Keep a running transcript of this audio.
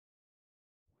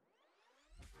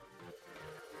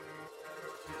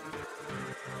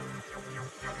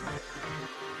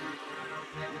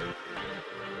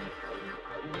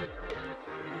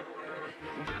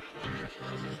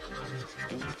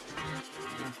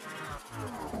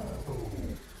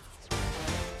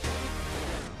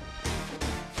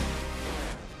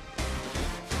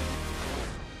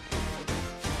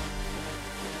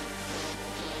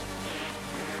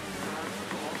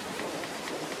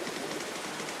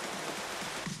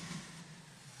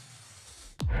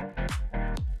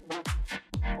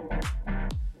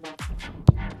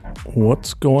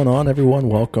What's going on, everyone?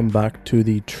 Welcome back to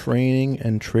the Training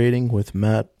and Trading with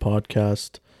Matt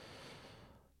podcast,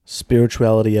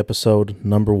 spirituality episode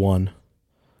number 1.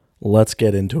 Let's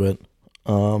get into it.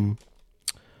 So,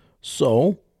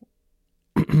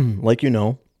 like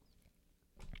hold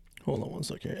on one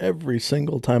second. Every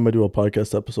single time I do a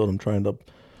podcast episode, I'm trying to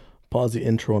pause the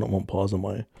intro and it won't pause on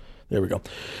my. There we go.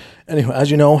 Anyway, as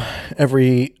you know,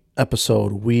 every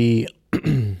episode we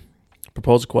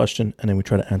propose a question and then we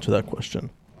try to answer that question.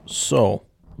 So,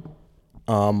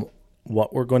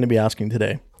 what we're going to be asking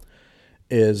today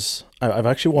is I've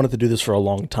actually wanted to do this for a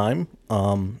long time,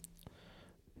 and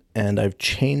I've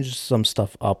changed some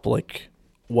stuff up, like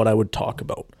what I would talk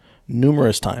about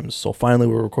numerous times. So finally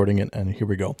we're recording it, and here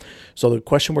we go. So the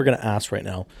question we're going to ask right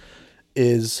now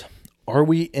is, are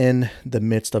we in the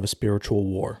midst of a spiritual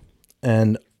war?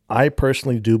 And I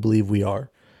personally do believe we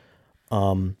are.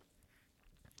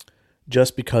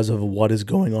 Just because of what is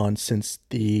going on since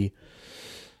the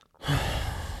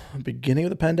beginning of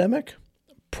the pandemic,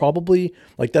 probably.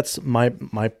 Like, that's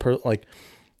this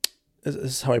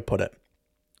is how I put it.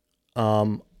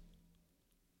 I've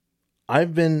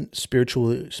been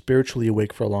spiritually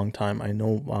awake for a long time. I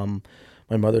know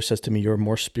my mother says to me, you're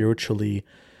more spiritually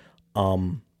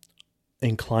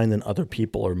inclined than other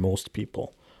people, or most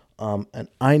people. And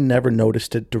I never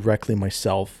noticed it directly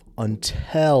myself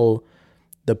until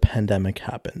the pandemic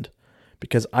happened,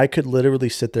 because I could literally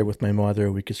sit there with my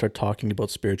mother. We could start talking about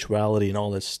spirituality and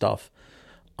all this stuff.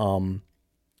 But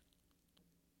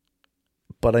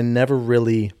I never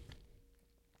really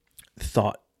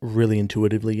thought really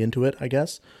intuitively into it, I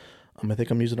guess. I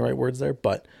think I'm using the right words there.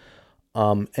 But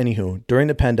anywho, during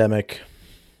the pandemic,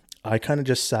 I kind of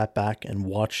just sat back and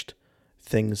watched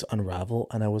things unravel.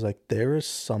 And I was like, there is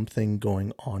something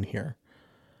going on here.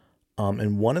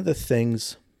 And one of the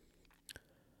things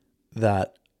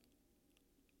that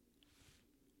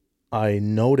I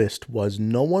noticed was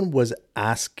no one was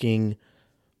asking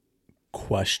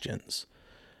questions.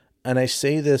 And I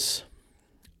say this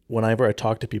whenever I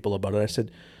talk to people about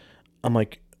it. I'm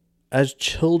like, as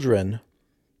children,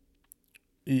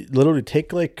 you literally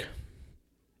take, like,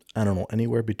 I don't know,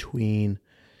 anywhere between,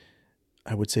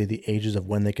 I would say, the ages of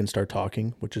when they can start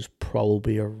talking, which is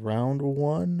probably around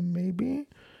 1, maybe,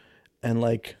 and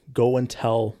like go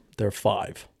until they're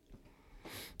 5.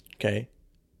 Okay.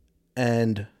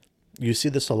 And you see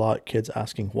this a lot, kids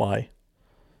asking why,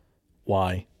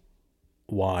 to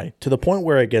the point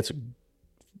where it gets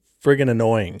friggin'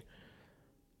 annoying.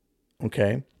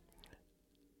 Okay.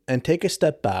 And take a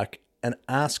step back and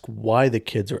ask why the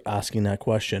kids are asking that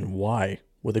question. Why?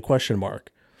 With a question mark.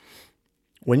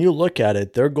 When you look at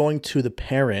it, they're going to the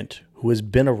parent who has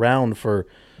been around for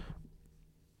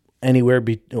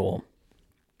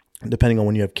depending on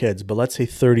when you have kids, but let's say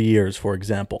 30 years, for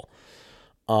example.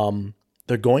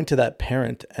 They're going to that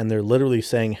parent and they're literally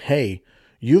saying, hey,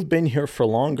 you've been here for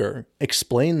longer.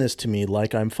 Explain this to me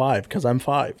like I'm 5, because I'm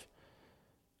 5.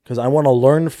 Because I want to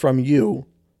learn from you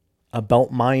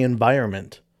about my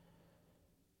environment.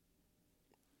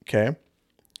 Okay?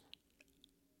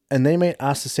 And they may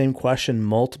ask the same question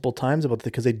multiple times about it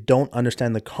because they don't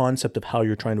understand the concept of how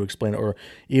you're trying to explain it, or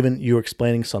even you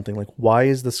explaining something like, why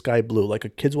is the sky blue? Like, a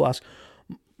kids will ask,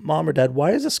 Mom or Dad,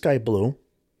 why is the sky blue?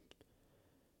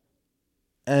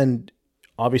 And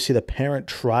obviously the parent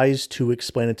tries to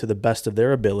explain it to the best of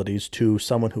their abilities to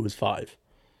someone who is 5.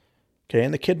 Okay,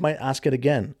 and the kid might ask it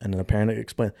again, and then the parent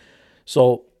explain.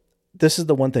 So this is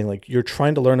the one thing, like, you're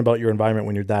trying to learn about your environment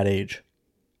when you're that age.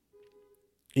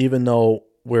 Even though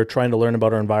we're trying to learn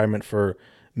about our environment for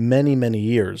many, many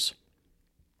years.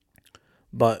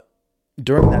 But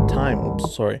during that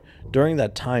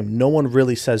time, no one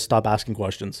really says stop asking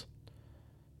questions.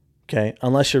 Okay,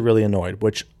 unless you're really annoyed,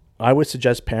 which I would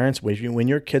suggest parents, when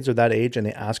your kids are that age and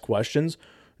they ask questions,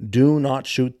 do not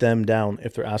shoot them down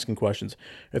if they're asking questions.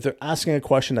 If they're asking a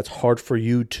question that's hard for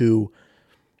you to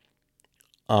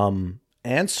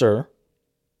answer,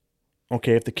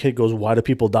 okay, if the kid goes, why do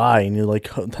people die? And you're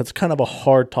like, that's kind of a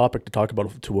hard topic to talk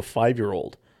about to a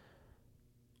 5-year-old.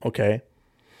 Okay.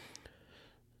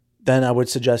 Then I would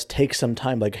suggest take some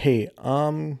time, like, hey,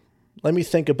 let me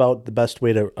think about the best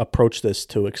way to approach this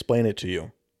to explain it to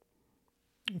you.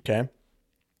 Okay.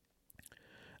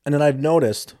 And then I've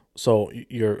noticed, so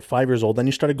you're 5 years old, then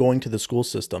you started going to the school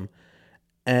system.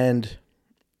 And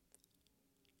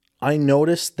I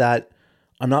noticed that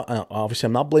I'm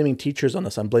not blaming teachers on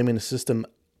this. I'm blaming the system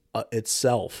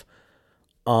itself.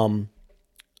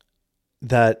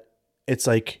 That it's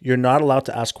like, you're not allowed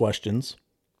to ask questions.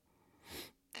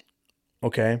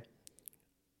 Okay.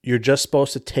 You're just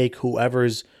supposed to take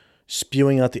whoever's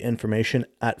spewing out the information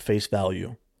at face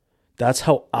value. That's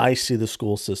how I see the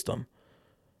school system.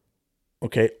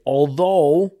 Okay,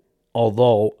 although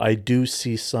I do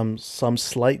see some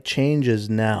slight changes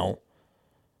now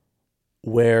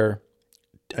where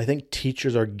I think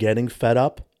teachers are getting fed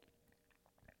up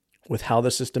with how the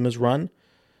system is run,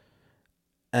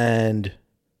 and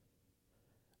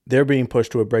they're being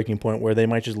pushed to a breaking point where they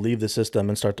might just leave the system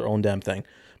and start their own damn thing.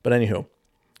 But anywho,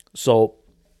 so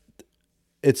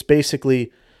it's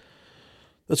basically,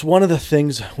 that's one of the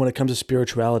things when it comes to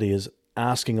spirituality is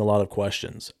asking a lot of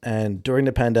questions. And during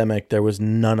the pandemic, there was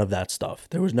none of that stuff.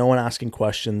 There was no one asking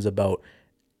questions about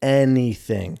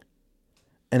anything.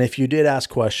 And if you did ask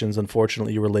questions,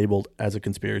 unfortunately, you were labeled as a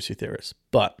conspiracy theorist.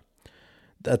 But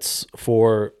that's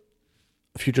for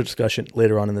future discussion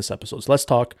later on in this episode. So let's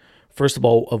talk first of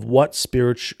all of what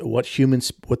the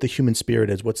human spirit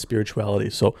is, what spirituality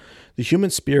is. So the human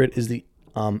spirit is the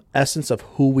essence of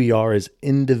who we are as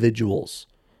individuals.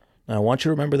 Now, I want you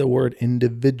to remember the word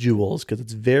individuals because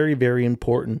it's very, very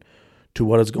important to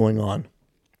what is going on.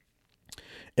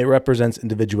 It represents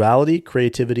individuality,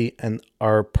 creativity, and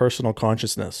our personal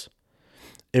consciousness.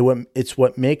 It's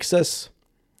what makes us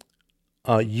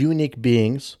unique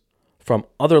beings from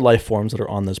other life forms that are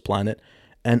on this planet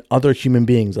and other human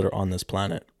beings that are on this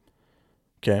planet.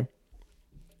 Okay?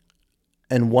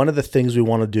 And one of the things we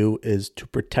want to do is to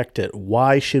protect it.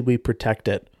 Why should we protect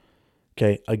it?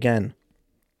 Okay, again,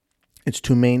 it's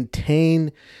to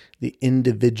maintain the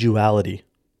individuality.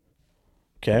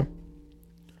 Okay?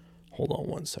 Hold on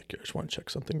one second. I just want to check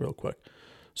something real quick.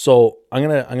 So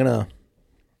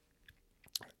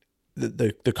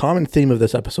the common theme of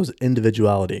this episode is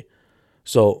individuality.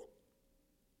 So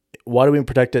why do we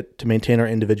protect it? To maintain our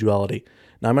individuality.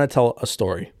 Now I'm going to tell a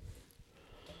story.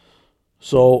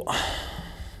 So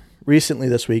recently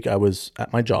this week I was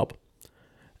at my job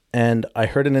and I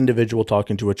heard an individual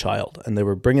talking to a child, and they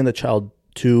were bringing the child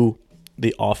to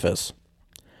the office.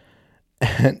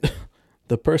 And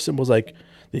the person was like,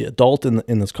 the adult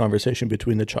in this conversation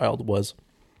between the child was,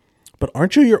 but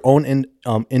aren't you your own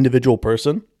individual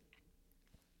person?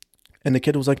 And the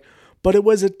kid was like, but it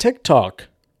was a TikTok.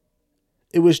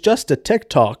 It was just a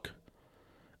TikTok.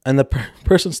 And the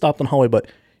person stopped in the hallway, but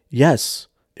yes,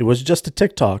 it was just a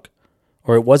TikTok,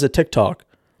 or it was a TikTok,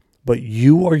 but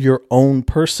you are your own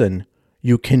person.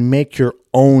 You can make your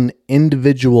own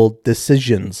individual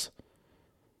decisions.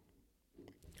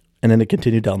 And then it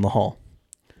continued down the hall.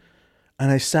 And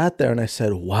I sat there and I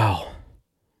said, wow,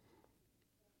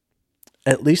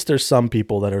 at least there's some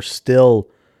people that are still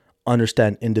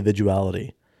understand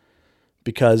individuality.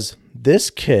 Because this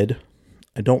kid,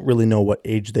 I don't really know what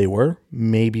age they were,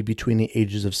 maybe between the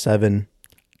ages of 7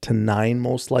 to 9,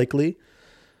 most likely,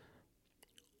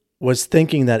 was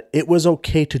thinking that it was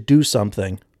okay to do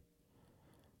something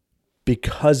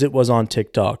because it was on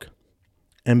TikTok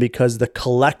and because the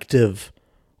collective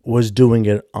was doing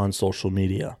it on social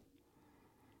media.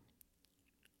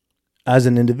 As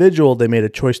an individual, they made a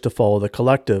choice to follow the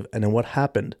collective. And then what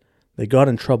happened? They got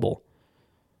in trouble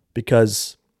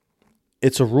because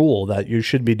it's a rule that you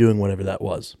should be doing whatever that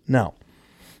was. Now,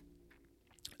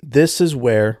 this is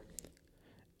where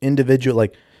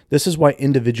this is why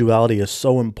individuality is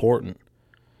so important.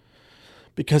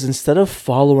 Because instead of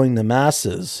following the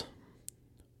masses,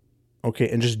 okay,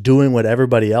 and just doing what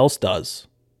everybody else does,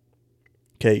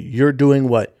 okay, you're doing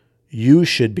what you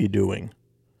should be doing.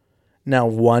 Now,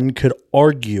 one could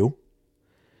argue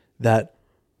that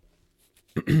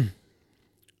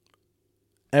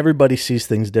everybody sees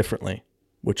things differently,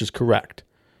 which is correct.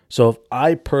 So if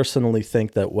I personally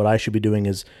think that what I should be doing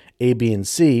is A, B, and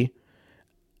C,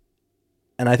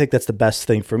 and I think that's the best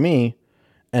thing for me,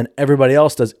 and everybody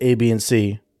else does A, B, and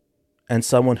C, and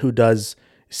someone who does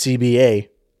CBA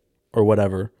or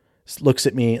whatever looks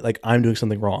at me like I'm doing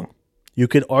something wrong. You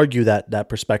could argue that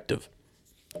perspective.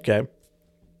 Okay?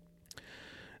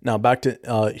 Now back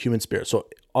to human spirit. So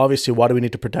obviously, why do we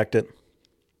need to protect it?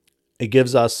 It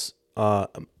gives us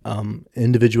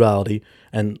individuality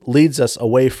and leads us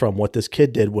away from what this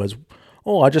kid did was,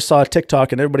 oh, I just saw a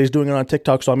TikTok and everybody's doing it on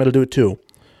TikTok, so I'm going to do it too.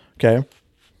 Okay?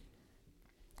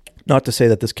 Not to say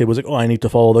that this kid was like, oh, I need to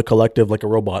follow the collective like a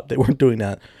robot. They weren't doing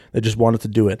that. They just wanted to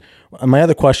do it. And my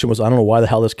other question was, I don't know why the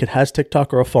hell this kid has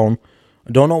TikTok or a phone.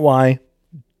 I don't know why.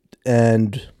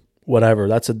 And whatever.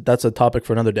 That's a topic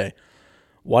for another day.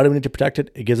 Why do we need to protect it?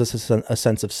 It gives us a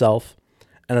sense of self,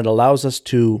 and it allows us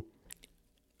to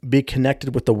be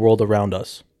connected with the world around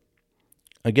us.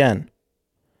 Again,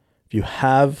 if you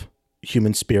have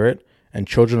human spirit and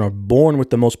children are born with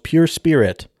the most pure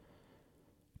spirit,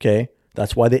 okay,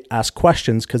 that's why they ask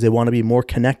questions, because they want to be more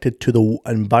connected to the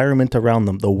environment around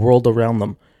them, the world around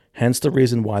them. Hence the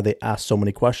reason why they ask so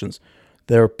many questions.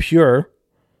 They're pure,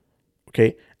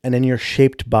 okay? And then you're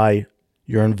shaped by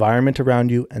your environment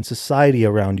around you and society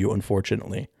around you,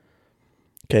 unfortunately.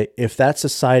 Okay, if that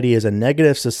society is a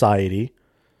negative society,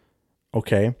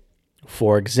 okay,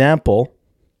 for example,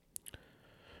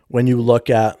 when you look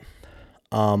at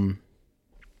the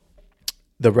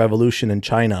revolution in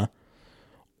China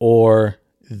or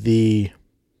the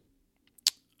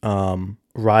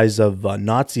rise of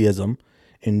Nazism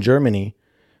in Germany,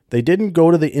 they didn't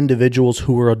go to the individuals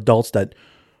who were adults that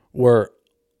were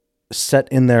set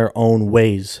in their own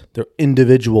ways, their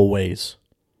individual ways.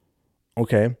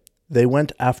 Okay? They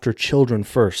went after children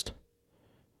first.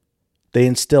 They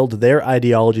instilled their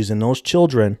ideologies in those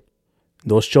children.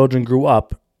 Those children grew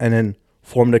up and then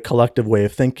formed a collective way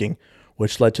of thinking,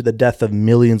 which led to the death of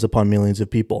millions upon millions of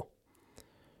people.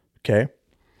 Okay?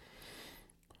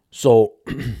 So,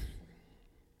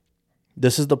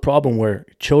 this is the problem where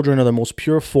children are the most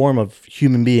pure form of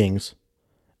human beings,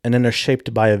 and then they're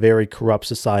shaped by a very corrupt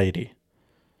society.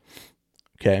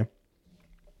 Okay?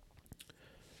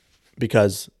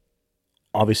 Because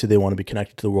obviously they want to be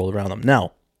connected to the world around them.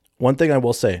 Now, one thing I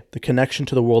will say, the connection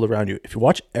to the world around you. If you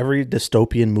watch every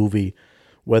dystopian movie,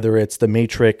 whether it's The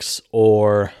Matrix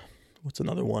or what's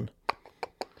another one?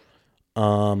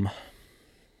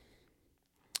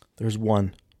 There's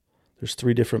one. There's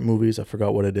 3 different movies. I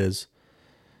forgot what it is.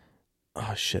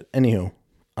 Oh shit. Anywho,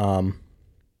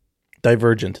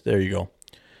 Divergent. There you go.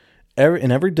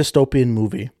 In every dystopian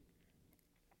movie,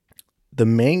 the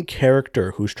main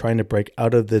character who's trying to break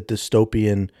out of the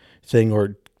dystopian thing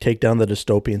or take down the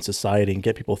dystopian society and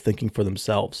get people thinking for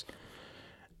themselves,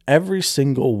 every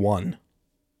single one,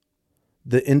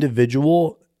 the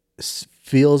individual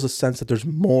feels a sense that there's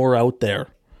more out there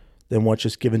than what's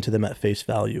just given to them at face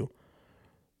value.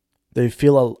 They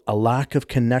feel a lack of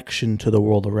connection to the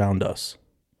world around us.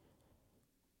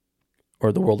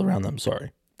 Or the world around them,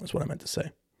 sorry. That's what I meant to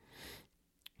say.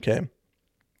 Okay?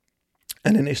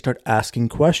 And then they start asking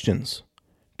questions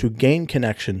to gain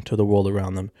connection to the world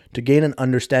around them, to gain an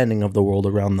understanding of the world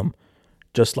around them,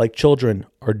 just like children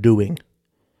are doing.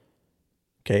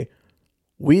 Okay?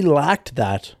 We lacked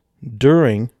that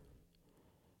during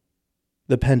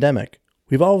the pandemic.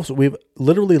 We've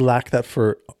literally lacked that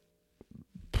for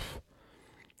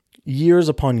years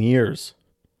upon years.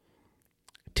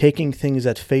 Taking things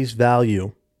at face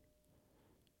value.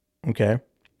 Okay?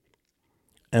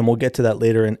 And we'll get to that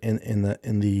later in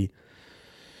the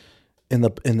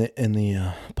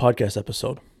podcast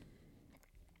episode.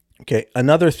 Okay,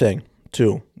 another thing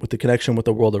too with the connection with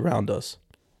the world around us.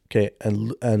 Okay,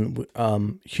 and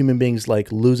human beings like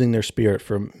losing their spirit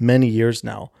for many years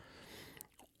now.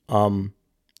 One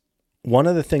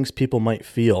of the things people might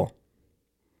feel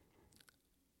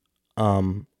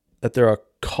that they're a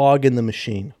cog in the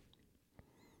machine.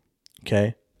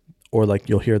 Okay, or like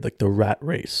you'll hear like the rat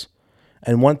race.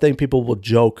 And one thing people will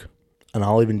joke, and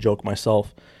I'll even joke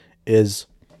myself, is,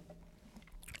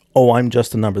 oh, I'm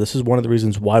just a number. This is one of the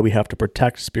reasons why we have to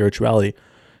protect spirituality,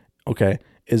 okay,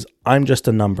 is I'm just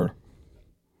a number.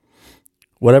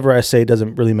 Whatever I say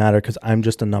doesn't really matter because I'm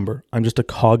just a number. I'm just a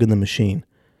cog in the machine.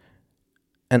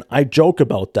 And I joke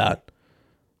about that.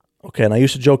 Okay, and I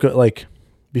used to joke like,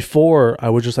 before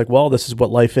I was just like, well, this is what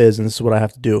life is and this is what I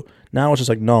have to do. Now it's just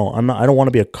like, no, I'm not. I don't want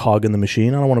to be a cog in the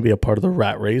machine. I don't want to be a part of the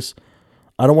rat race.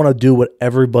 I don't want to do what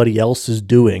everybody else is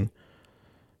doing.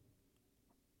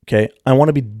 Okay? I want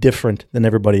to be different than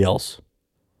everybody else.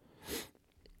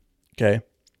 Okay?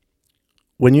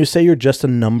 When you say you're just a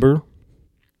number,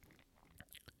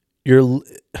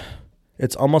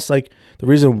 it's almost like the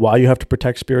reason why you have to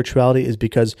protect spirituality is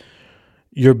because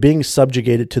you're being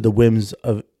subjugated to the whims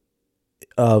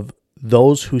of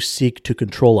those who seek to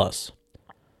control us.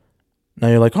 Now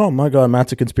you're like, oh my God,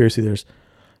 Matt's a conspiracy theorist.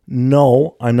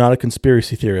 No, I'm not a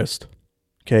conspiracy theorist.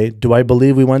 Okay, do I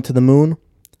believe we went to the moon?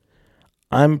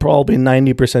 I'm probably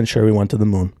 90% sure we went to the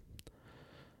moon.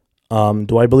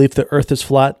 Do I believe the earth is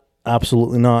flat?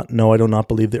 Absolutely not. No, I do not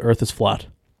believe the earth is flat.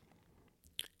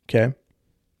 Okay?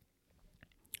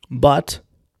 But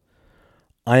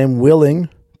I am willing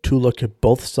to look at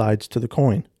both sides to the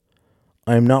coin.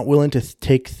 I am not willing to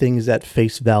take things at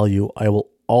face value. I will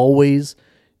always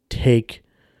take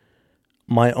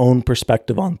my own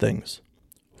perspective on things.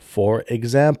 For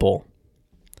example,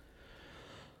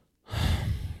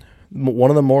 one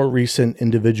of the more recent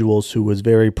individuals who was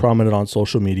very prominent on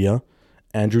social media,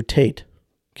 Andrew Tate.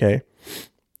 Okay.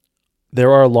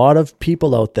 There are a lot of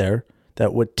people out there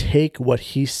that would take what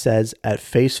he says at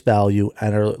face value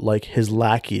and are like his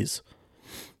lackeys.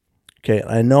 Okay,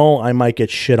 I know I might get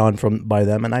shit on by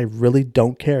them, and I really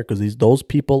don't care because those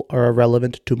people are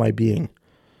irrelevant to my being.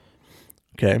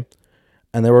 Okay,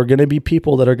 And there are going to be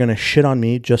people that are going to shit on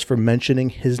me just for mentioning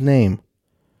his name.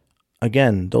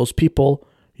 Again, those people,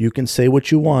 you can say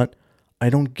what you want. I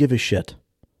don't give a shit.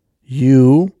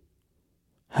 You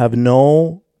have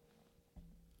no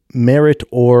merit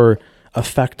or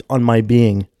effect on my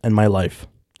being and my life.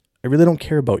 I really don't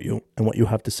care about you and what you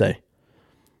have to say.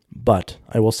 But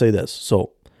I will say this.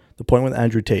 So the point with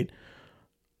Andrew Tate.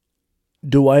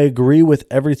 Do I agree with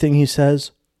everything he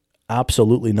says?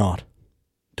 Absolutely not.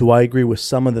 Do I agree with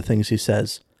some of the things he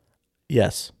says?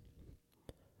 Yes.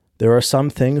 There are some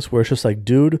things where it's just like,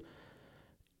 dude,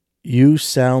 you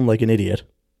sound like an idiot.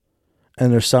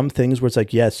 And there's some things where it's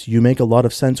like, yes, you make a lot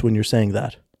of sense when you're saying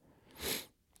that.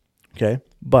 Okay?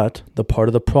 But the part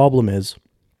of the problem is,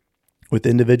 with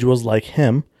individuals like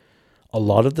him, a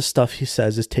lot of the stuff he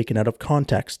says is taken out of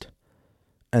context.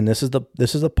 And this is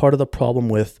the part of the problem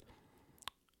with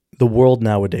the world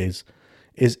nowadays,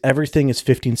 is everything is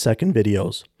 15-second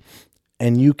videos.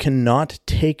 And you cannot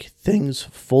take things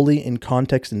fully in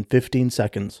context in 15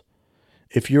 seconds.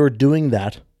 If you're doing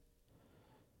that,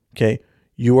 okay,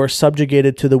 you are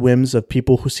subjugated to the whims of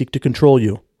people who seek to control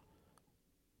you.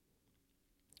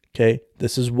 Okay,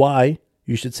 this is why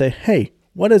you should say, hey,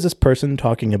 what is this person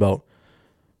talking about?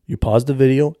 You pause the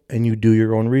video and you do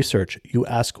your own research. You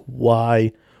ask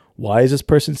why. Why is this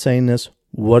person saying this?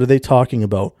 What are they talking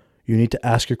about? You need to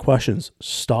ask your questions.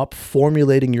 Stop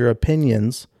formulating your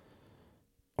opinions,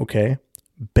 okay,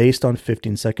 based on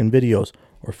 15-second videos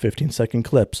or 15-second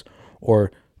clips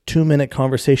or 2-minute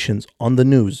conversations on the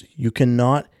news. You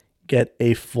cannot get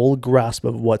a full grasp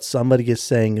of what somebody is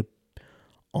saying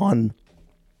on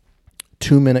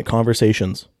 2-minute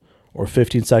conversations or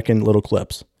 15-second little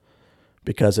clips.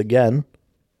 Because again,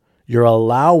 you're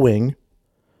allowing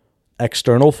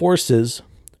external forces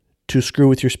to screw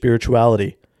with your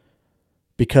spirituality.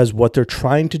 Because what they're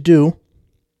trying to do,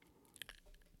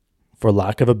 for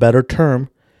lack of a better term,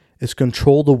 is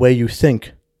control the way you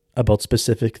think about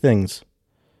specific things.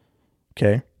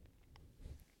 Okay?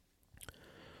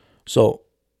 So,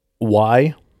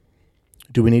 why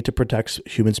do we need to protect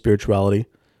human spirituality?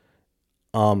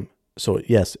 So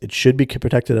yes, it should be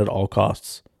protected at all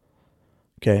costs.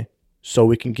 Okay? So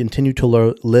we can continue to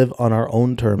live on our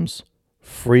own terms,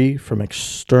 free from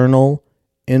external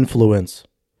influence.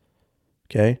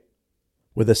 Okay?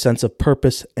 With a sense of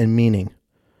purpose and meaning.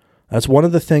 That's one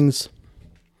of the things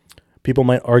people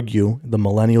might argue, the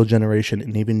millennial generation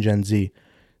and even Gen Z,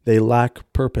 they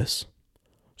lack purpose.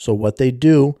 So what they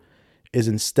do is,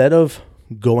 instead of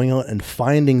going out and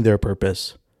finding their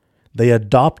purpose, they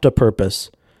adopt a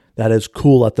purpose that is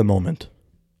cool at the moment.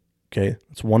 Okay?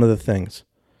 That's one of the things.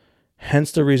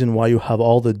 Hence the reason why you have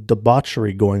all the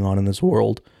debauchery going on in this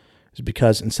world, is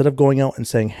because instead of going out and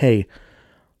saying, hey,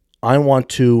 I want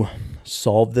to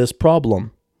solve this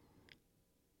problem,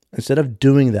 instead of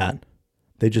doing that,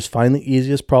 they just find the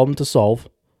easiest problem to solve,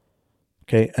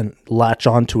 okay, and latch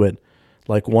onto it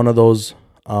like one of those,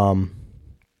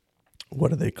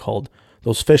 what are they called?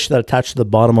 Those fish that attach to the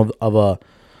bottom of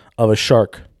a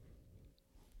shark.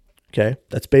 Okay,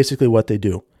 that's basically what they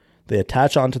do. They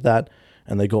attach onto that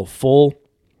and they go full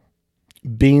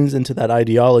beans into that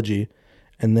ideology,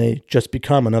 and they just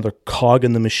become another cog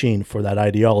in the machine for that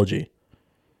ideology.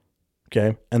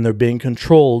 Okay, and they're being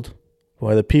controlled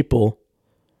by the people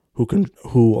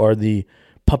who are the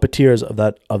puppeteers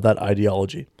of that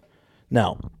ideology.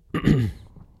 Now,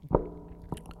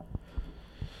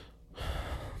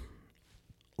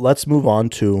 let's move on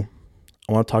to,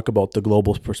 I want to talk about the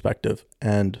global perspective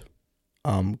and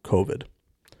COVID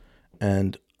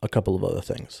and a couple of other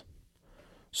things.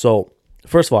 So,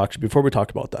 first of all, actually, before we talk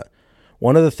about that,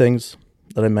 one of the things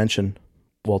that I mentioned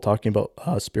while talking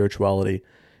about spirituality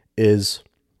is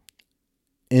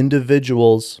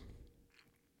individuals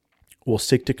will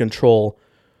seek to control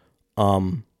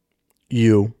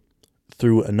you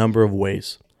through a number of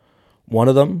ways. One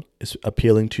of them is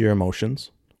appealing to your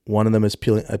emotions. One of them is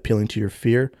appealing to your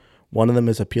fear. One of them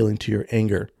is appealing to your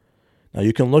anger. Now,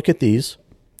 you can look at these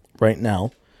right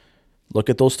now. Look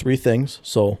at those three things.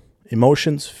 So,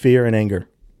 emotions, fear, and anger.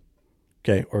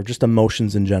 Okay, or just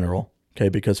emotions in general. Okay,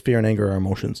 because fear and anger are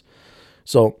emotions.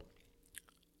 So,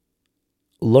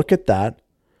 look at that.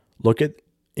 Look at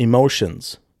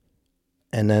emotions.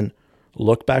 And then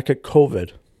look back at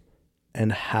COVID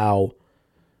and how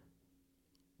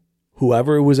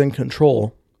whoever was in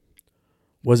control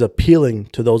was appealing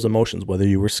to those emotions, whether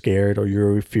you were scared or you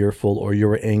were fearful or you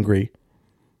were angry,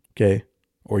 okay,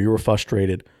 or you were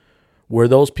frustrated. Were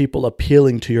those people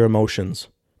appealing to your emotions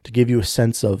to give you a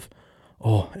sense of,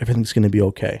 oh, everything's going to be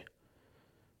okay?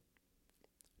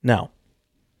 Now,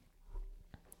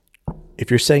 if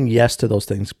you're saying yes to those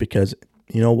things because,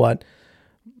 you know what,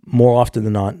 more often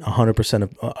than not, 100%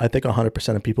 of, I think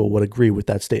 100% of people would agree with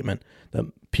that statement, that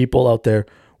people out there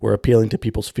were appealing to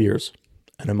people's fears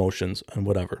and emotions and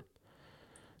whatever.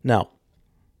 Now,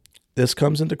 this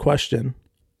comes into question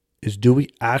is, do we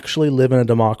actually live in a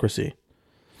democracy?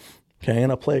 Okay, I'm going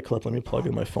to play a clip. Let me plug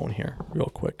in my phone here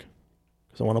real quick,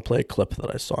 because I want to play a clip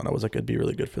that I saw, and I was like, it'd be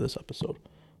really good for this episode.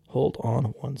 Hold on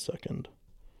 1 second.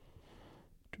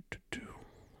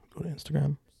 Go to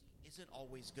Instagram. Isn't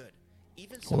always good.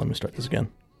 Let me start this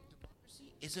again.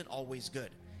 Isn't always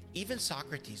good. Even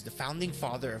Socrates, the founding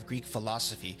father of Greek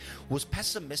philosophy, was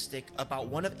pessimistic about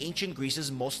one of ancient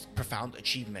Greece's most profound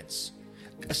achievements,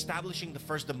 establishing the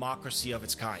first democracy of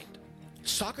its kind.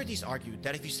 Socrates argued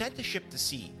that if you sent a ship to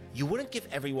sea, you wouldn't give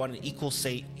everyone an equal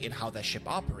say in how that ship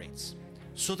operates.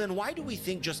 So then why do we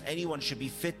think just anyone should be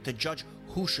fit to judge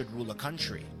who should rule a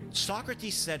country?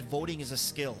 Socrates said voting is a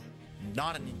skill,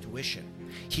 not an intuition.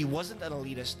 He wasn't an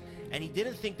elitist, and he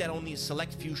didn't think that only a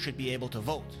select few should be able to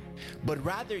vote. But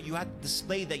rather, you had to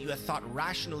display that you had thought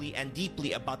rationally and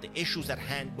deeply about the issues at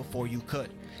hand before you could.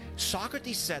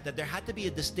 Socrates said that there had to be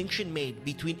a distinction made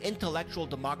between intellectual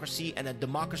democracy and a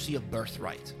democracy of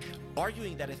birthright,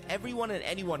 arguing that if everyone and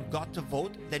anyone got to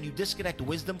vote, then you disconnect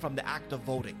wisdom from the act of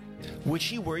voting, which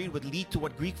he worried would lead to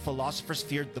what Greek philosophers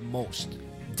feared the most: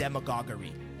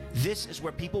 demagoguery. This is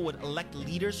where people would elect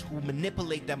leaders who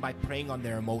manipulate them by preying on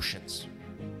their emotions.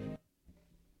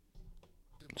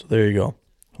 So there you go.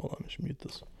 Hold on, let me mute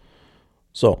this.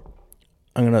 So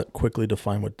I'm going to quickly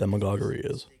define what demagoguery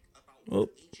is. Oh,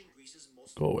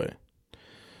 go away.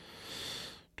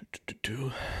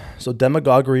 So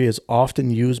demagoguery is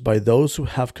often used by those who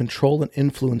have control and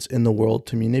influence in the world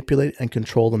to manipulate and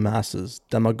control the masses.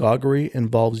 Demagoguery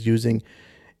involves using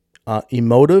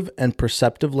emotive and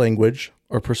perceptive language,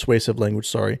 or persuasive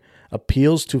language,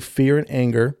 appeals to fear and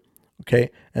anger,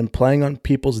 okay, and playing on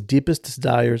people's deepest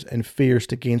desires and fears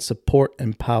to gain support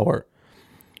and power.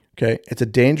 Okay, it's a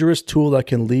dangerous tool that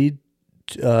can lead,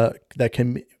 that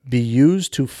can be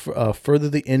used to further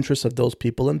the interests of those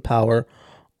people in power,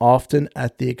 often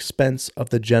at the expense of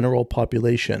the general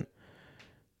population.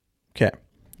 Okay,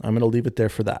 I'm going to leave it there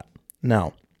for that.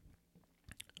 Now,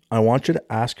 I want you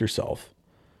to ask yourself,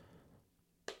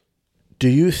 do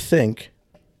you think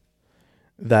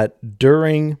that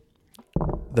during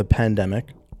the pandemic,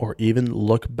 or even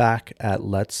look back at,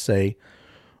 let's say,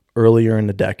 earlier in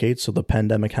the decade, so the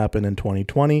pandemic happened in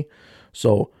 2020,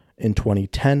 so in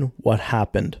 2010, what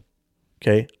happened?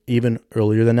 Okay, even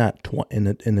earlier than that, in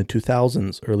the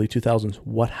 2000s, early 2000s,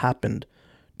 what happened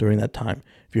during that time?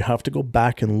 If you have to go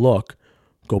back and look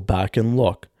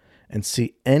and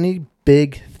see any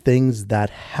big things that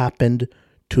happened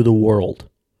to the world.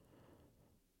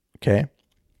 Okay?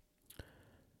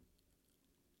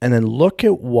 And then look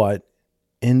at what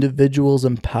individuals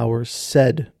in power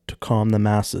said to calm the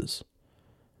masses.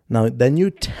 Now, then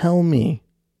you tell me,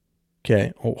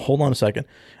 okay, hold on a second.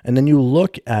 And then you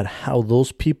look at how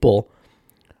those people,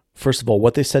 first of all,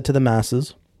 what they said to the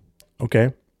masses,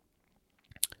 okay?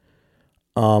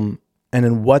 And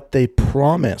then what they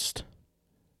promised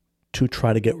to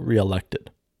try to get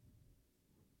reelected.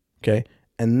 Okay?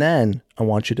 And then I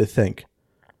want you to think,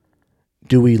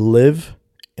 do we live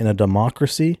in a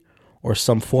democracy or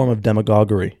some form of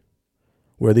demagoguery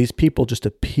where these people just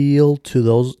appeal to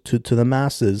those to the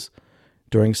masses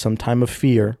during some time of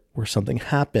fear where something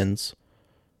happens,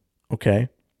 okay,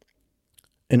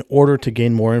 in order to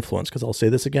gain more influence? Because I'll say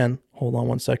this again. Hold on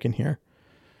 1 second here.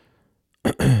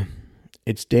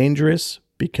 It's dangerous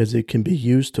because it can be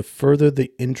used to further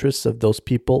the interests of those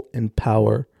people in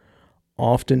power,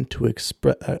 often to at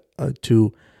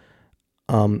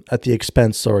the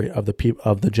expense, of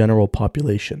the general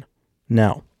population.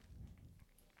 Now,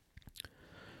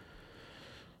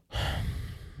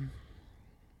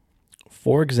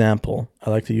 for example, I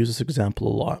like to use this example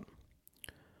a lot.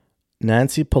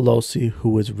 Nancy Pelosi, who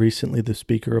was recently the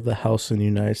Speaker of the House in the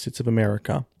United States of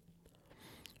America,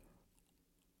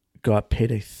 got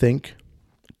paid, I think,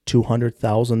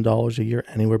 $200,000 a year,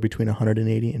 anywhere between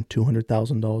 $180,000 and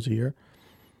 $200,000 a year.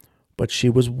 But she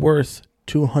was worth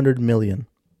 $200 million.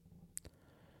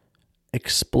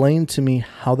 Explain to me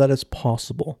how that is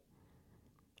possible.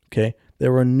 Okay,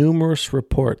 there were numerous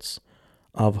reports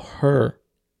of her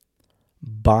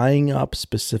buying up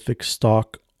specific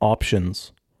stock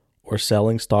options or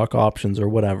selling stock options or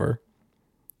whatever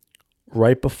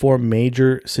right before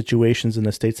major situations in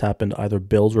the States happened. Either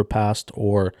bills were passed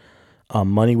or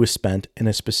money was spent in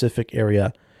a specific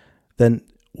area, then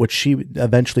what she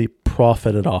eventually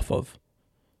profited off of.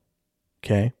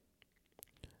 Okay.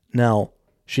 Now,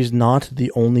 she's not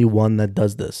the only one that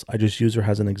does this. I just use her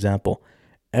as an example.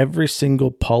 Every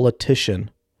single politician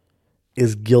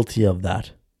is guilty of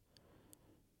that.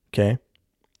 Okay?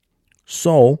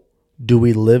 So, do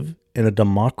we live in a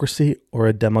democracy or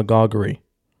a demagoguery?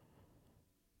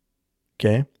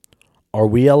 Okay? Are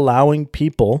we allowing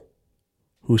people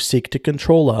who seek to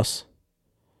control us?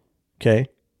 Okay?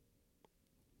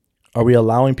 Are we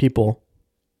allowing people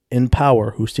in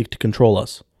power who seek to control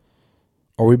us?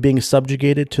 Are we being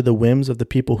subjugated to the whims of the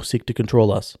people who seek to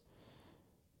control us?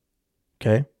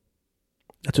 Okay?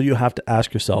 That's what you have to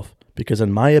ask yourself. Because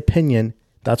in my opinion,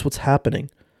 that's what's happening.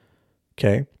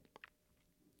 Okay?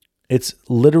 It's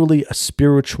literally a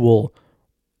spiritual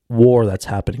war that's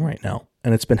happening right now.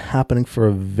 And it's been happening for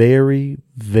a very,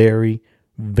 very,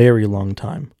 very long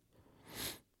time.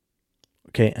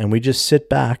 Okay? And we just sit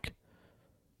back.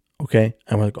 Okay?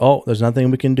 And we're like, oh, there's nothing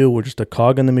we can do. We're just a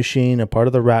cog in the machine, a part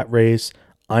of the rat race.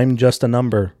 I'm just a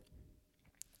number.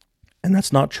 And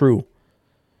that's not true.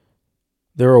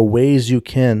 There are ways you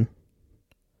can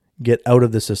get out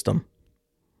of the system.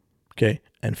 Okay?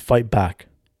 And fight back.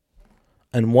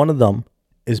 And one of them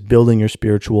is building your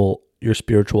spiritual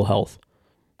health.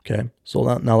 Okay?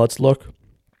 So now let's look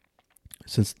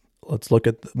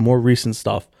at the more recent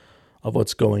stuff of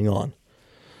what's going on.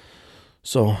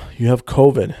 So you have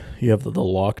COVID, you have the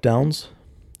lockdowns.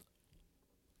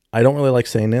 I don't really like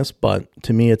saying this, but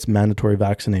to me it's mandatory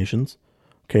vaccinations.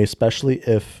 Okay, especially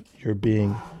if you're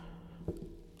being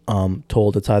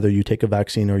told it's either you take a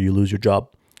vaccine or you lose your job.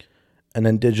 And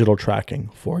then digital tracking.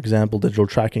 For example, digital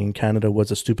tracking in Canada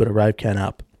was a stupid ArriveCan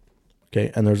app.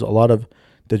 Okay, and there's a lot of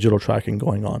digital tracking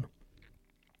going on.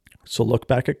 So look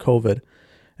back at COVID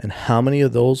and how many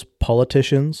of those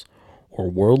politicians or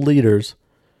world leaders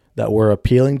that were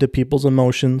appealing to people's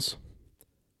emotions,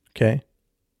 okay,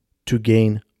 to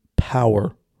gain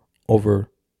power over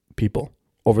people,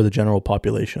 over the general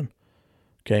population.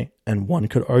 Okay, and one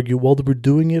could argue, well, they were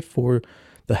doing it for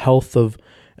the health of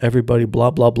everybody,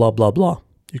 blah, blah, blah, blah, blah.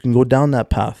 You can go down that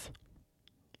path.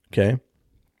 Okay.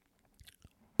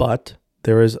 But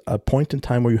there is a point in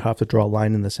time where you have to draw a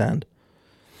line in the sand.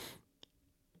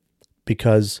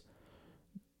 Because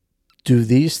do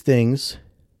these things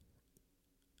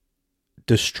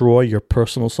destroy your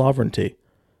personal sovereignty?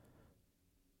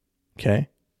 Okay.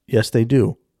 Yes, they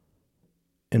do.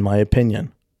 In my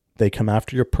opinion, they come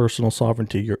after your personal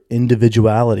sovereignty, your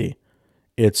individuality.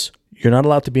 You're not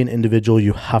allowed to be an individual.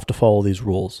 You have to follow these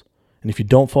rules. And if you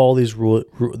don't follow these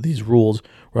rules,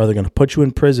 we're either going to put you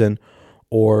in prison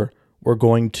or we're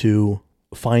going to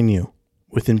fine you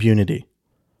with impunity.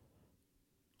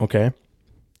 Okay?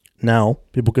 Now,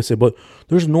 people could say, but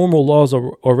there's normal laws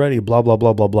already, blah, blah,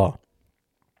 blah, blah, blah.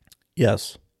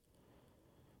 Yes,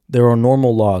 there are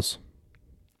normal laws.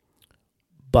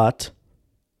 But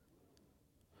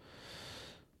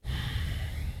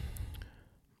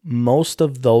most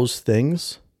of those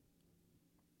things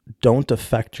don't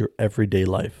affect your everyday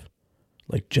life.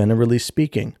 Like generally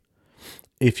speaking,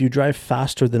 if you drive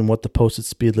faster than what the posted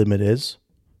speed limit is,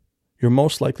 you're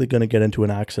most likely going to get into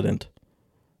an accident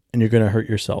and you're going to hurt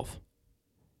yourself.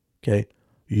 Okay?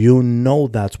 You know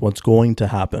that's what's going to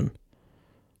happen.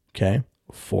 Okay?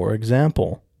 For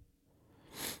example,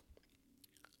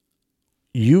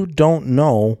 you don't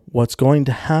know what's going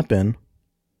to happen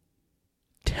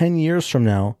 10 years from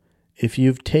now if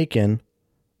you've taken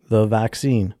the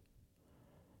vaccine.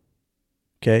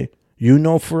 Okay? You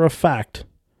know for a fact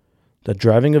that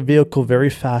driving a vehicle very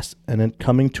fast and then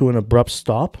coming to an abrupt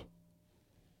stop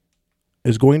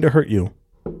is going to hurt you.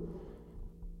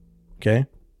 Okay?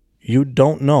 You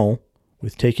don't know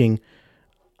with taking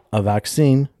a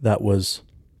vaccine that was,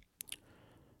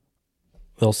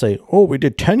 they'll say, oh, we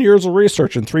did 10 years of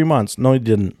research in 3 months. No, you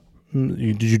didn't.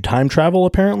 Did you time travel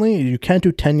apparently? You can't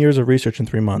do 10 years of research in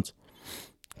 3 months.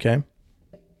 Okay?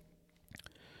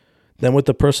 Then with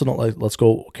the personal, let's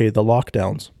go, okay, the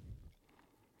lockdowns.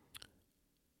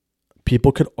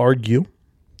 People could argue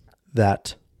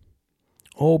that,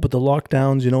 oh, but the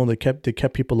lockdowns, they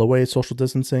kept people away, social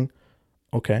distancing.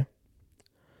 Okay.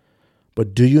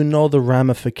 But do you know the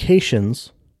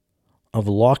ramifications of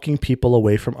locking people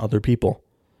away from other people?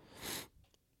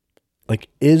 Like,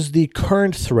 is the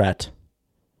current threat,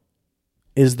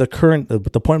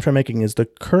 the point I'm making is the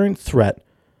current threat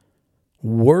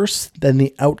worse than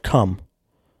the outcome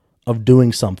of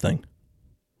doing something?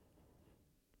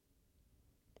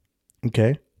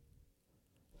 Okay?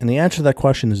 And the answer to that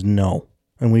question is no.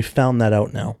 And we found that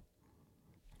out now.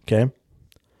 Okay?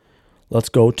 Let's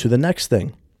go to the next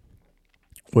thing,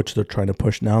 which they're trying to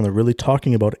push now and they're really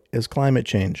talking about is climate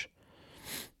change.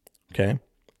 Okay?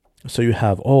 So you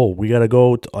have, we got to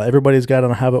go, everybody's got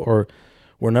to have it, or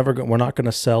we're not going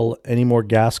to sell any more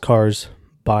gas cars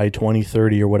by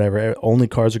 2030 or whatever. Only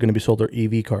cars are going to be sold are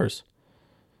EV cars.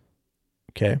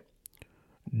 Okay.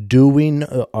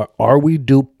 Are we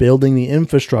building the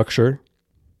infrastructure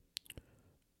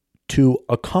to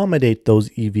accommodate those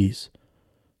EVs?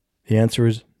 The answer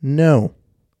is no,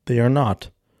 they are not.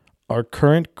 Our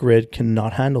current grid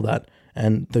cannot handle that,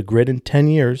 and the grid in 10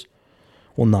 years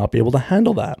will not be able to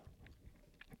handle that.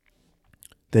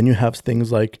 Then you have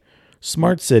things like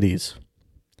smart cities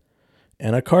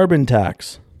and a carbon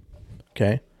tax,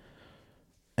 okay?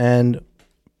 And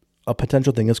a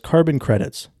potential thing is carbon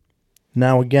credits.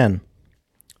 Now again,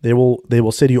 they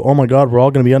will say to you, "Oh my God, we're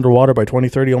all going to be underwater by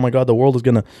 2030. Oh my God, the world is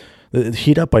going to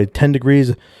heat up by 10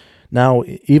 degrees." Now,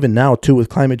 even now too, with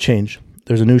climate change,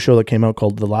 there's a new show that came out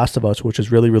called The Last of Us, which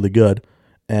is really, really good,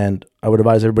 and I would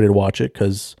advise everybody to watch it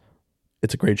because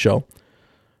it's a great show.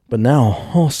 But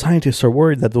now, scientists are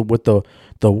worried that with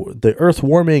the Earth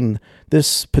warming,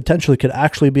 this potentially could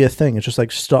actually be a thing. It's just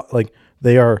like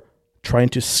they are trying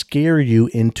to scare you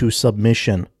into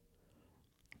submission.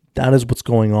 That is what's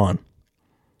going on.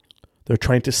 They're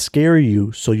trying to scare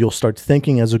you so you'll start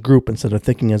thinking as a group instead of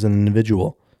thinking as an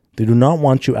individual. They do not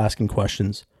want you asking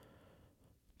questions.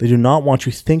 They do not want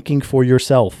you thinking for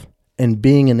yourself and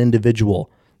being an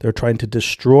individual. They're trying to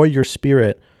destroy your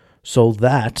spirit so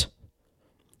that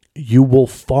you will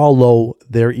follow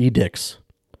their edicts.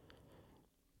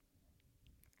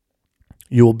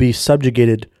 You will be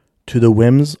subjugated to the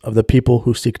whims of the people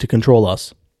who seek to control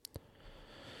us.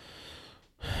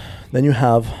 Then you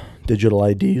have digital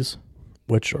IDs,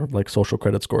 which are like social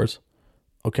credit scores.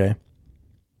 Okay.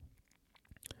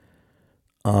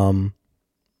 Hold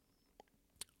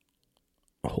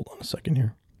on a second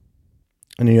here.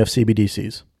 And then you have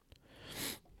CBDCs.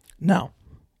 Now,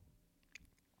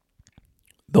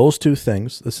 those two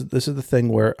things, this is the thing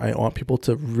where I want people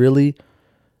to really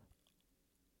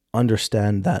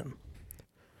understand that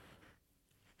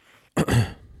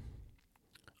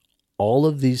all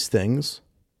of these things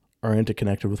are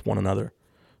interconnected with one another.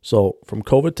 So from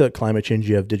COVID to climate change,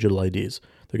 you have digital IDs.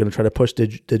 They're going to try to push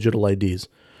digital IDs.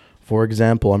 For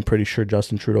example, I'm pretty sure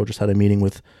Justin Trudeau just had a meeting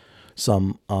with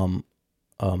some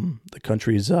the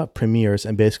country's premiers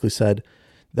and basically said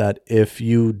that if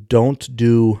you don't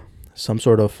do some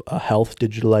sort of a health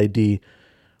digital ID,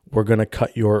 we're going to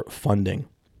cut your funding.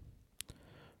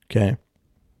 Okay.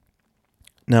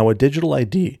 Now, a digital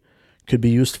ID could be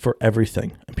used for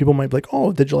everything. And people might be like,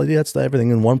 "Oh, digital ID, that's everything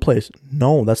in one place."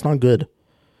 No, that's not good.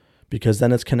 Because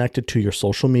then it's connected to your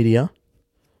social media.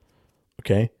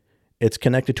 Okay. It's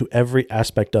connected to every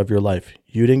aspect of your life.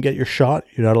 You didn't get your shot,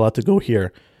 you're not allowed to go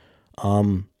here.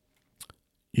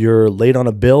 You're late on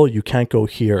a bill, you can't go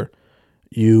here.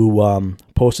 You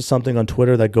posted something on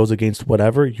Twitter that goes against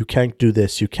whatever, you can't do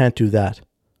this, you can't do that.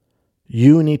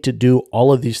 You need to do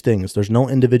all of these things. There's no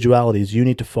individualities. You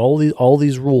need to follow all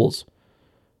these rules.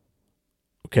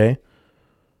 Okay?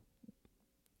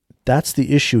 That's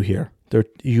the issue here.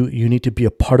 You need to be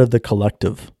a part of the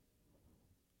collective.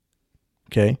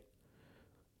 Okay?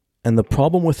 And the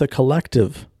problem with a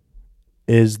collective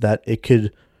is that it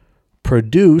could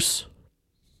produce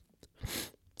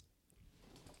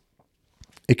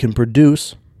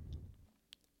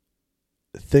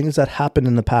things that happened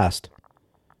in the past.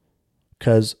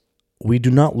 Because we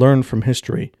do not learn from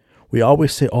history. We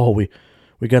always say, "Oh, we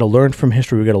got to learn from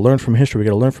history. We got to learn from history. We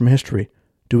got to learn from history."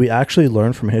 Do we actually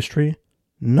learn from history?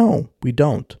 No, we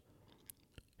don't.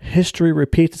 History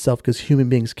repeats itself because human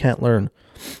beings can't learn.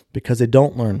 Because they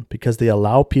don't learn. Because they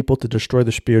allow people to destroy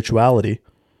their spirituality.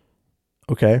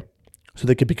 Okay? So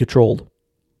they can be controlled.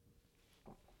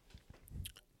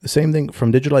 The same thing from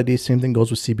digital IDs, same thing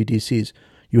goes with CBDCs.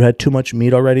 You had too much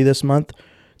meat already this month.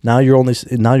 Now you're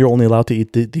only allowed to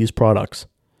eat these products.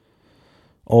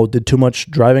 Oh, did too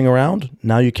much driving around?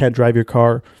 Now you can't drive your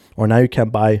car, or now you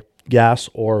can't buy gas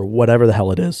or whatever the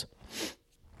hell it is.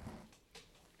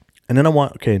 And then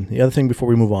the other thing before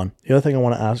we move on, the other thing I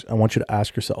want you to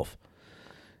ask yourself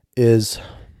is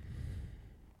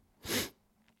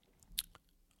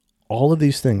all of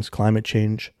these things, climate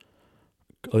change.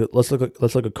 Let's look at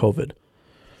COVID.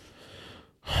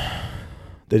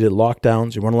 They did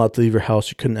lockdowns. You weren't allowed to leave your house.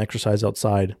 You couldn't exercise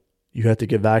outside. You had to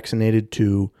get vaccinated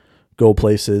to go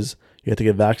places. You had to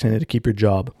get vaccinated to keep your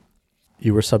job.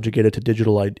 You were subjugated to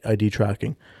digital ID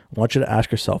tracking. I want you to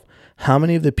ask yourself, how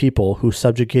many of the people who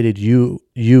subjugated you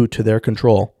to their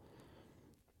control,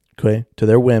 okay, to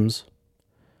their whims,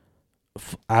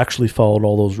 actually followed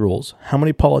all those rules? How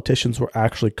many politicians were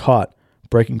actually caught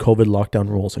breaking COVID lockdown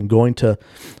rules and going to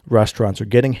restaurants or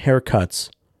getting haircuts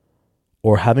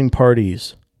or having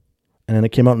parties? And then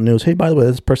it came out in the news, "Hey, by the way,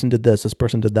 this person did this, this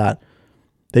person did that."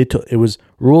 It was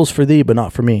rules for thee, but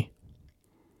not for me.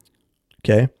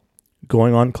 Okay?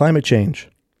 Going on climate change.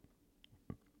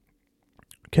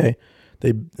 Okay,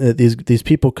 these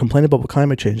people complain about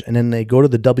climate change, and then they go to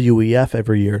the WEF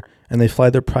every year and they fly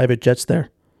their private jets there.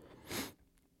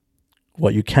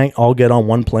 What, you can't all get on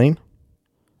one plane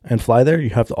and fly there?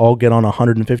 You have to all get on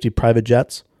 150 private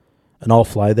jets and all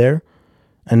fly there,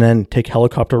 and then take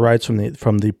helicopter rides from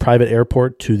the private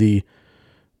airport to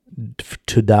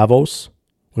Davos,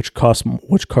 which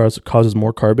causes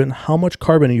more carbon. How much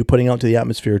carbon are you putting out to the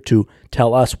atmosphere to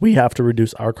tell us we have to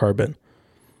reduce our carbon,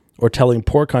 or telling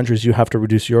poor countries you have to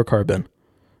reduce your carbon?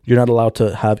 You're not allowed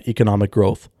to have economic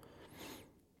growth.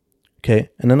 Okay,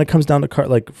 and then it comes down to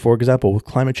like, for example, with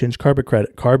climate change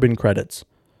carbon credits,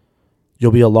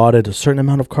 you'll be allotted a certain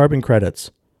amount of carbon credits,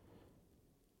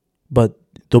 but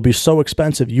they'll be so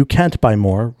expensive you can't buy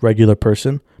more, regular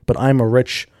person. But I'm a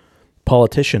rich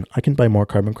politician, I can buy more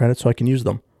carbon credits so I can use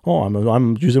them. Oh,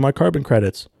 I'm using my carbon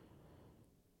credits.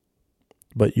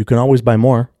 But you can always buy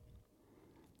more.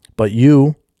 But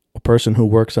you, a person who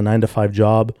works a 9-to-5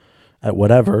 job at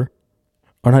whatever,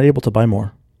 are not able to buy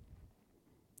more.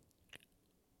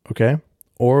 Okay?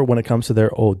 Or when it comes to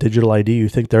their digital ID, you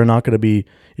think they're not going to be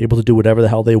able to do whatever the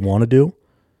hell they want to do,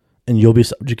 and you'll be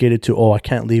subjugated to, I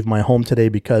can't leave my home today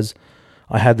because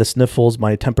I had the sniffles.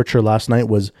 My temperature last night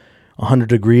was 100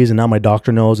 degrees, and now my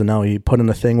doctor knows, and now he put in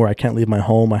a thing where I can't leave my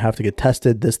home. I have to get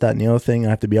tested, this, that, and the other thing. I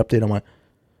have to be updated on my...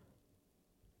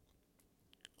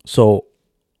 So,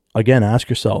 again, ask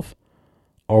yourself,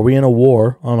 are we in a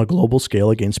war on a global scale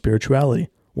against spirituality?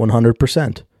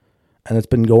 100%. And it's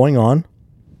been going on,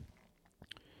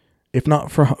 if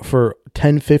not for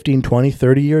 10, 15, 20,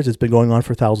 30 years, it's been going on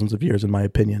for thousands of years, in my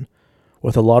opinion,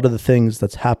 with a lot of the things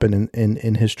that's happened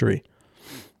in history.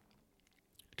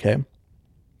 Okay?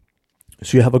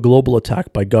 So you have a global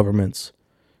attack by governments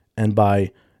and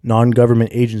by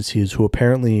non-government agencies who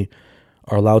apparently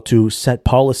are allowed to set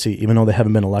policy even though they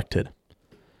haven't been elected.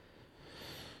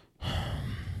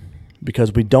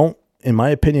 Because we don't, in my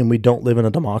opinion, we don't live in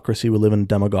a democracy, we live in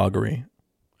demagoguery.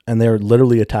 And they're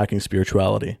literally attacking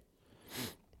spirituality.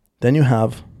 Then you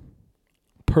have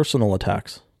personal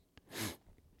attacks.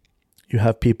 You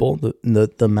have people,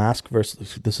 the mask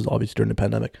versus, this is obviously during the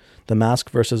pandemic, the mask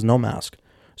versus no mask.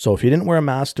 So if you didn't wear a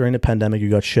mask during the pandemic,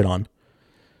 you got shit on.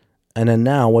 And then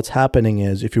now what's happening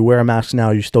is, if you wear a mask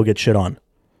now, you still get shit on.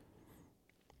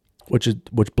 Which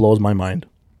blows my mind.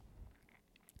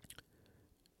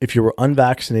 If you were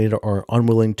unvaccinated or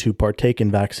unwilling to partake in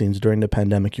vaccines during the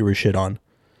pandemic, you were shit on.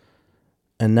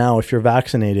 And now if you're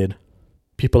vaccinated,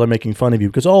 people are making fun of you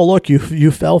because, oh, look,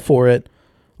 you fell for it.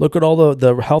 Look at all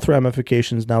the health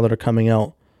ramifications now that are coming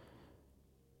out.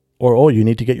 Or, oh, you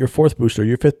need to get your 4th booster,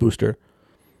 your 5th booster.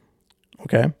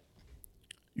 Okay?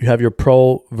 You have your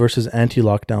pro versus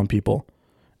anti-lockdown people.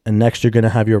 And next you're going to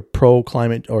have your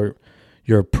pro-climate or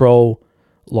your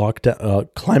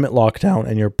pro-lockdown, climate lockdown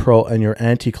and your pro and your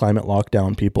anti-climate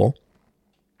lockdown people.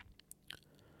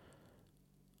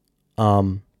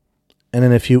 And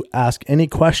then if you ask any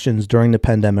questions during the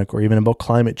pandemic, or even about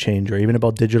climate change, or even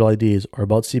about digital IDs, or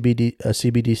about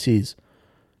CBDCs,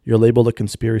 you're labeled a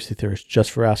conspiracy theorist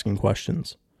just for asking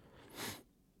questions.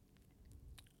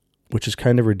 Which is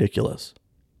kind of ridiculous.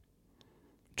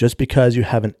 Just because you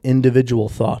have an individual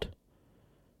thought,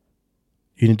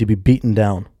 you need to be beaten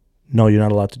down. No, you're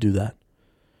not allowed to do that.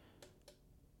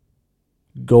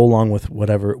 Go along with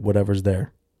whatever's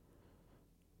there.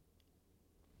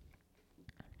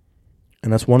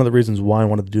 And that's one of the reasons why I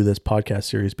wanted to do this podcast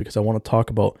series, because I want to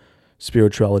talk about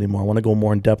spirituality more. I want to go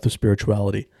more in depth with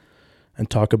spirituality and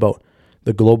talk about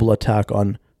the global attack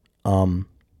on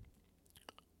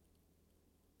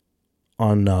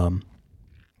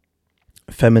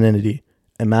femininity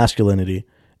and masculinity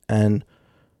and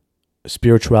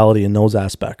spirituality in those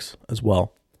aspects as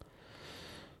well.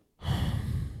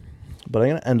 But I'm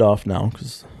going to end off now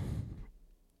because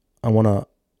I want to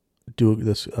do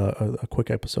this a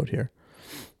quick episode here.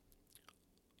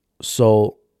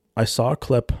 So I saw a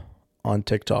clip on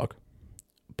TikTok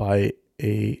by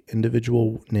a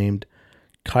individual named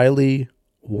Kylie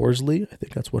Worsley. I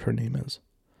think that's what her name is.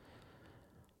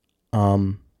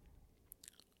 And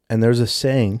there's a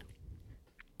saying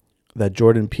that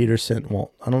Jordan Peterson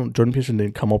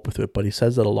didn't come up with it, but he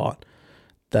says it a lot,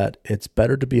 that it's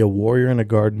better to be a warrior in a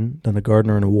garden than a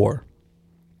gardener in a war.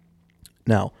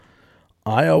 Now,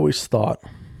 I always thought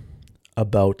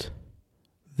about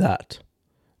that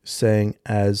saying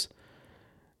as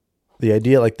the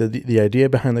idea, like the idea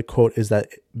behind the quote is that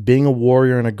being a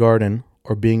warrior in a garden,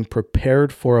 or being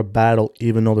prepared for a battle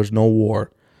even though there's no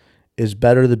war, is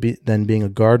better than being a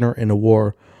gardener in a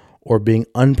war, or being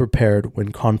unprepared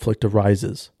when conflict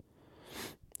arises.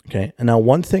 Okay. And now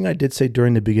one thing I did say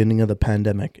during the beginning of the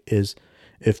pandemic is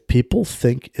If people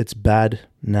think it's bad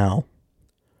now,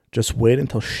 just wait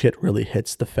until shit really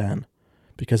hits the fan.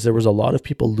 Because there was a lot of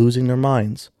people losing their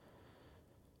minds.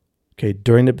 Okay,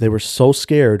 they were so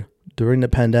scared during the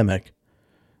pandemic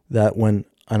that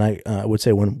I would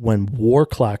say when war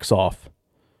clacks off,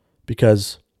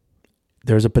 because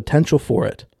there's a potential for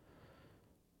it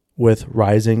with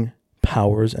rising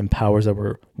powers and powers that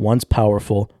were once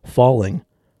powerful falling,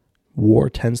 war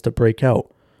tends to break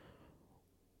out.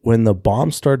 When the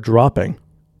bombs start dropping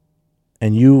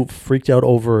and you freaked out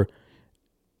over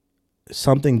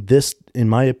something this, in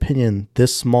my opinion,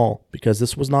 this small, because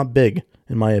this was not big,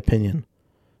 in my opinion.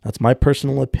 That's my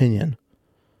personal opinion.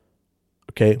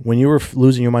 Okay, when you were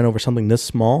losing your mind over something this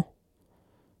small,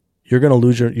 you're going to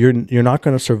lose you're not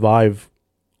going to survive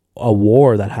a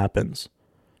war that happens.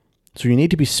 So you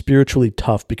need to be spiritually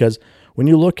tough, because when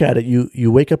you look at it,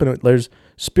 you wake up and there's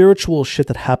spiritual shit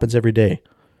that happens every day.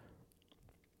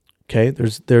 Okay,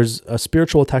 there's a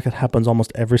spiritual attack that happens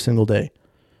almost every single day.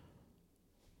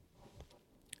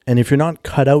 And if you're not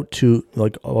cut out to,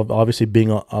 like, obviously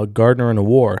being a gardener in a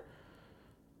war,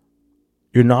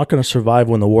 you're not going to survive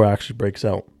when the war actually breaks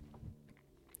out.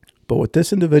 But what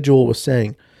this individual was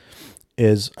saying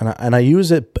is, and I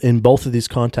use it in both of these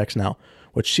contexts now,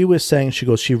 what she was saying, she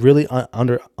goes, she really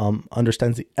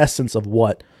understands the essence of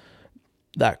what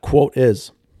that quote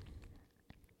is.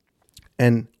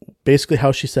 And basically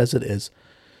how she says it is,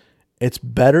 it's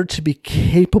better to be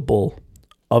capable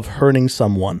of hurting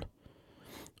someone,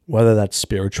 whether that's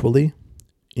spiritually,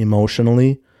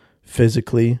 emotionally,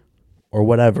 physically, or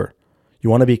whatever. You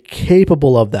want to be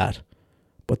capable of that,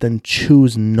 but then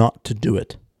choose not to do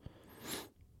it.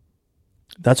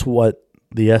 That's what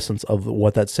the essence of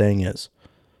what that saying is.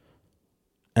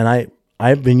 And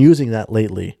I've been using that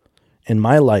lately in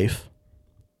my life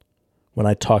when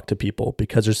I talk to people,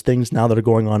 because there's things now that are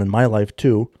going on in my life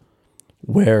too,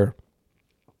 where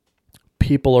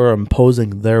people are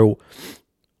imposing their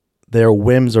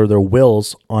whims or their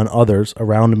wills on others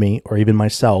around me, or even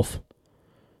myself.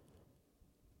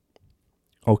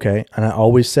 Okay, and I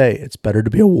always say it's better to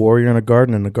be a warrior in a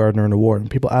garden than a gardener in a war. And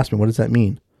people ask me, what does that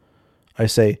mean? I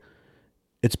say,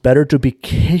 it's better to be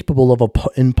capable of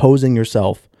imposing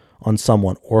yourself on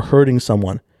someone or hurting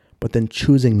someone, but then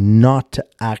choosing not to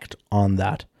act on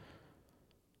that.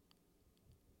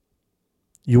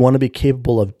 You want to be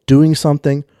capable of doing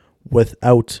something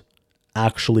without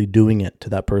actually doing it to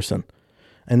that person.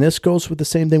 And this goes with the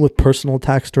same thing with personal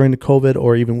attacks during the COVID,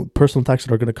 or even personal attacks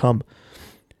that are going to come.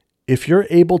 If you're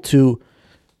able to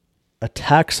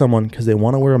attack someone because they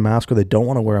want to wear a mask or they don't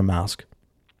want to wear a mask,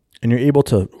 and you're able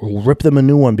to rip them a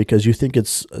new one because you think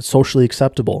it's socially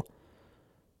acceptable,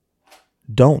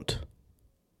 don't.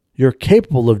 You're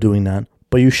capable of doing that,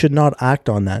 but you should not act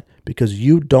on that, because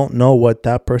you don't know what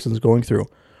that person's going through,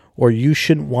 or you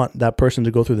shouldn't want that person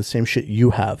to go through the same shit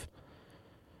you have.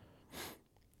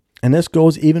 And this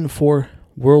goes even for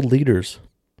world leaders.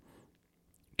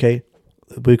 Okay?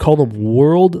 We call them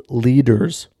world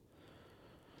leaders,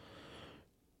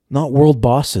 not world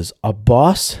bosses. A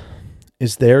boss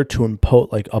is there to impose,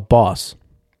 like a boss,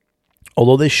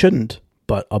 although they shouldn't,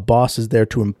 but a boss is there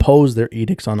to impose their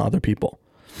edicts on other people.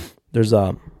 There's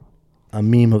a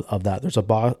meme of that. There's a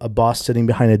boss sitting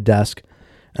behind a desk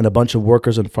and a bunch of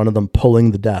workers in front of them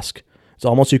pulling the desk. It's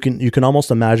almost, you can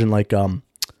almost imagine like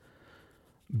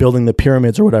building the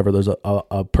pyramids or whatever. There's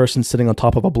a person sitting on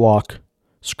top of a block,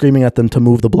 screaming at them to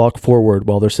move the block forward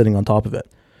while they're sitting on top of it.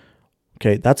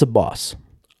 Okay, that's a boss.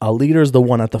 A leader is the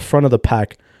one at the front of the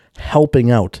pack,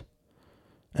 helping out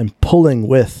and pulling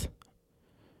with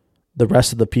the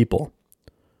rest of the people.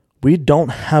 We don't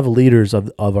have leaders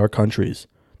of our countries.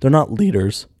 They're not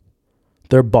leaders.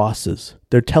 They're bosses.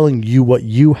 They're telling you what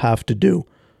you have to do.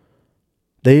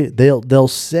 They'll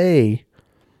say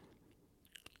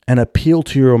and appeal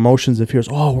to your emotions and fears.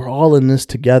 Oh, we're all in this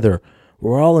together.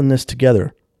 We're all in this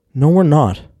together. No, we're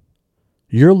not.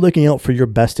 You're looking out for your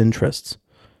best interests.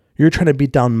 You're trying to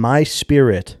beat down my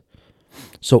spirit,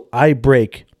 so I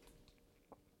break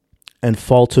and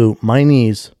fall to my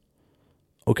knees,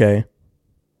 okay,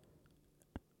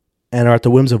 and are at the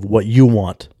whims of what you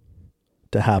want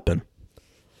to happen.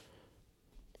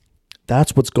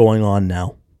 That's what's going on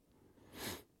now.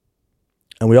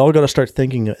 And we all got to start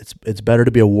thinking it's better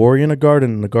to be a warrior in a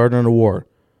garden than a gardener in a war.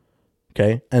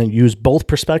 Okay? And use both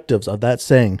perspectives of that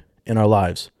saying in our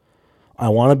lives. I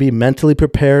want to be mentally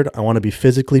prepared. I want to be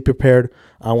physically prepared.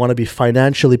 I want to be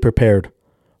financially prepared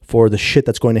for the shit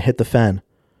that's going to hit the fan.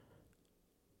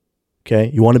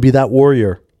 Okay? You want to be that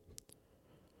warrior.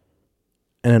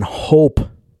 And then hope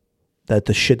that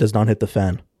the shit does not hit the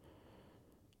fan.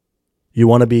 You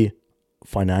want to be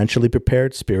financially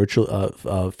prepared,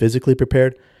 physically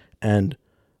prepared, and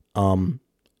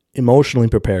emotionally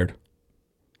prepared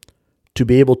to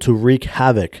be able to wreak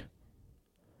havoc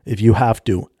if you have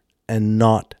to, and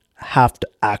not have to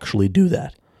actually do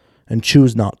that, and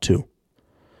choose not to.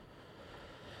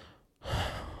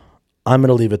 I'm going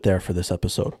to leave it there for this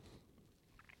episode.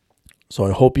 So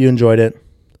I hope you enjoyed it.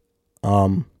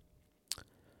 I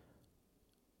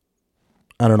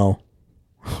don't know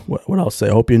what I'll say.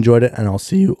 I hope you enjoyed it, and I'll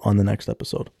see you on the next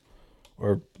episode.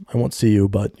 Or I won't see you,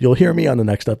 but you'll hear me on the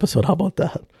next episode. How about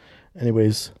that?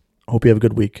 Anyways, I hope you have a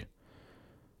good week.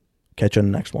 Catch you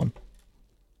on the next one.